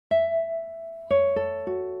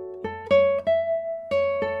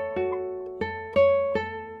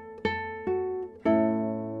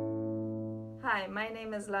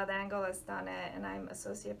name is Ladango Estane, and I'm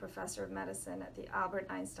Associate Professor of Medicine at the Albert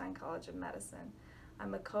Einstein College of Medicine.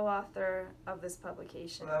 I'm a co-author of this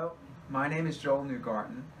publication. Hello, my name is Joel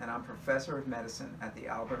Newgarten, and I'm Professor of Medicine at the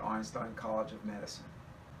Albert Einstein College of Medicine.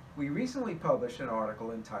 We recently published an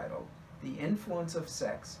article entitled "The Influence of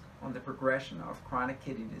Sex on the Progression of Chronic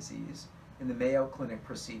Kidney Disease" in the Mayo Clinic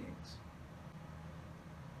Proceedings.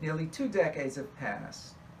 Nearly 2 decades have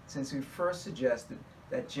passed since we first suggested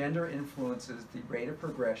that gender influences the rate of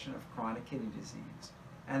progression of chronic kidney disease,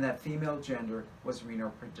 and that female gender was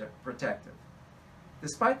renal protective.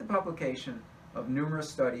 Despite the publication of numerous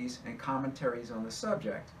studies and commentaries on the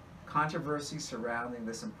subject, controversy surrounding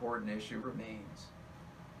this important issue remains.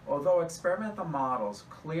 Although experimental models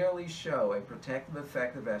clearly show a protective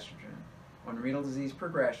effect of estrogen on renal disease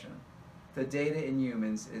progression, the data in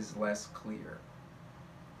humans is less clear.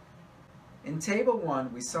 In Table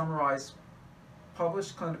 1, we summarize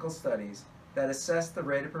published clinical studies that assess the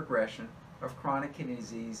rate of progression of chronic kidney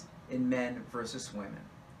disease in men versus women.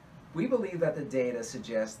 We believe that the data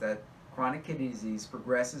suggests that chronic kidney disease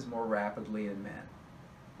progresses more rapidly in men.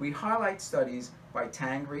 We highlight studies by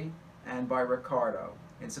Tangri and by Ricardo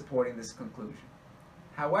in supporting this conclusion.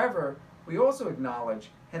 However, we also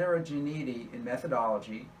acknowledge heterogeneity in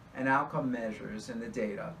methodology and outcome measures in the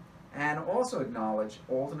data, and also acknowledge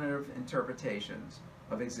alternative interpretations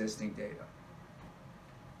of existing data.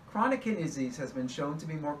 Chronic kidney disease has been shown to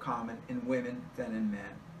be more common in women than in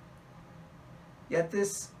men. Yet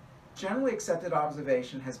this generally accepted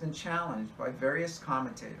observation has been challenged by various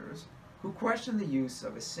commentators who question the use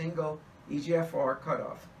of a single EGFR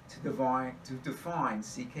cutoff to define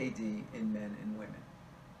CKD in men and women.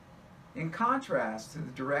 In contrast to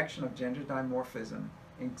the direction of gender dimorphism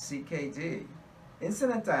in CKD,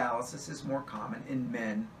 incident dialysis is more common in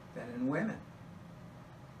men than in women.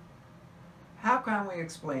 How can we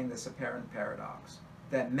explain this apparent paradox,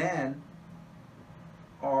 that men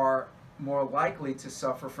are more likely to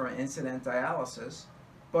suffer from incident dialysis,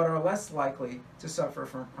 but are less likely to suffer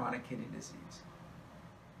from chronic kidney disease?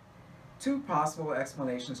 2 possible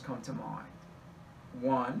explanations come to mind.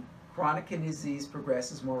 1, chronic kidney disease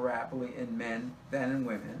progresses more rapidly in men than in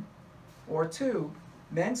women. Or 2,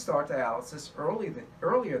 men start dialysis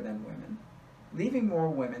earlier than women, leaving more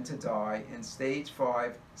women to die in stage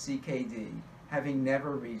 5 CKD, having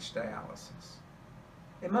never reached dialysis.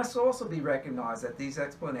 It must also be recognized that these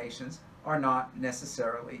explanations are not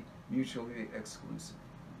necessarily mutually exclusive.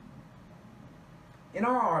 In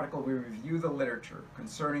our article, we review the literature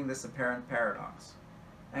concerning this apparent paradox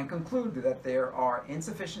and conclude that there are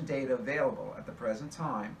insufficient data available at the present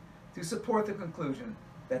time to support the conclusion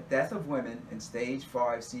that death of women in stage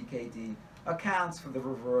 5 CKD accounts for the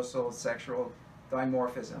reversal of sexual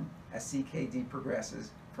dimorphism as CKD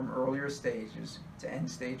progresses from earlier stages to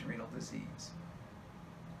end-stage renal disease.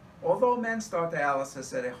 Although men start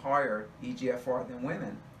dialysis at a higher EGFR than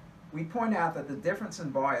women, we point out that the difference in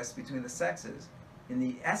bias between the sexes in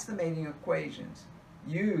the estimating equations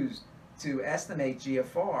used to estimate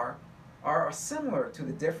GFR are similar to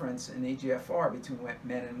the difference in EGFR between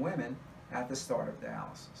men and women at the start of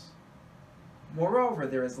dialysis. Moreover,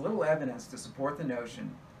 there is little evidence to support the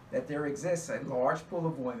notion that there exists a large pool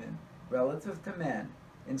of women relative to men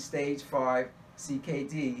in stage 5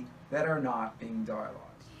 CKD that are not being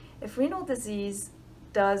dialyzed. If renal disease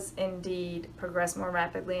does indeed progress more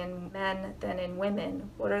rapidly in men than in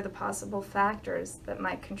women, what are the possible factors that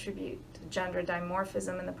might contribute to gender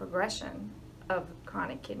dimorphism in the progression of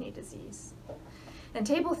chronic kidney disease? In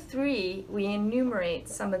Table 3, we enumerate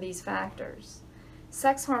some of these factors.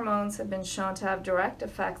 Sex hormones have been shown to have direct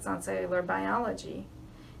effects on cellular biology.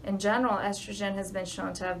 In general, estrogen has been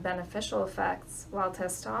shown to have beneficial effects, while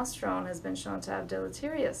testosterone has been shown to have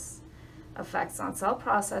deleterious effects on cell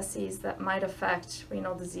processes that might affect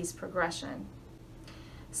renal disease progression.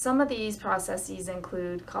 Some of these processes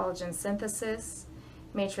include collagen synthesis,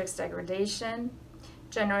 matrix degradation,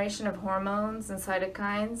 generation of hormones and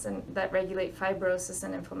cytokines that regulate fibrosis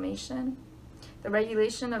and inflammation, the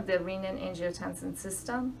regulation of the renin-angiotensin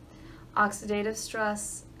system, oxidative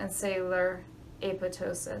stress, and cellular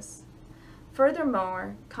apoptosis.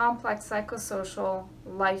 Furthermore, complex psychosocial,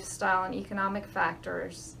 lifestyle, and economic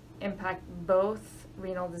factors impact both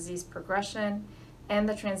renal disease progression and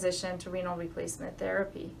the transition to renal replacement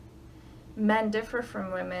therapy. Men differ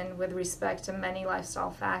from women with respect to many lifestyle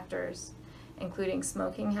factors, including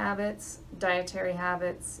smoking habits, dietary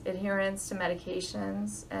habits, adherence to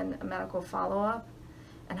medications and medical follow-up,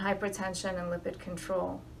 and hypertension and lipid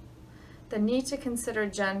control. The need to consider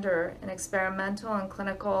gender in experimental and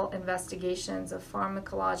clinical investigations of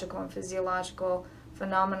pharmacological and physiological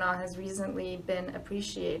phenomena has recently been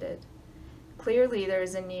appreciated. Clearly, there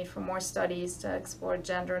is a need for more studies to explore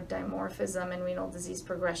gender dimorphism in renal disease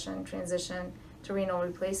progression, transition to renal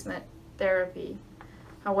replacement therapy.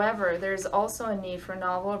 However, there is also a need for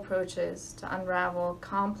novel approaches to unravel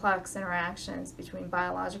complex interactions between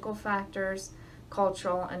biological factors,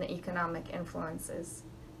 cultural, and economic influences.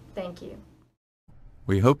 Thank you.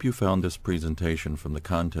 We hope you found this presentation from the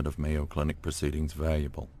content of Mayo Clinic Proceedings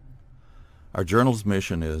valuable. Our journal's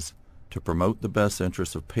mission is to promote the best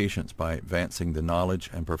interests of patients by advancing the knowledge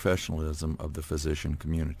and professionalism of the physician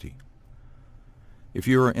community. If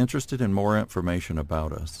you are interested in more information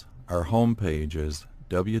about us, our homepage is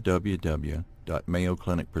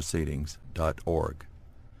www.mayoclinicproceedings.org.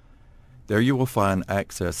 There you will find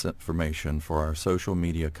access information for our social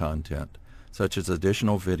media content, such as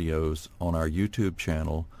additional videos on our YouTube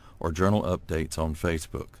channel or journal updates on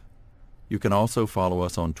Facebook. You can also follow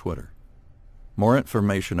us on Twitter. More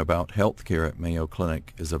information about healthcare at Mayo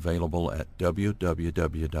Clinic is available at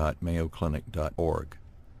www.mayoclinic.org.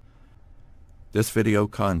 This video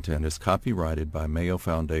content is copyrighted by Mayo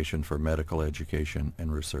Foundation for Medical Education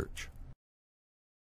and Research.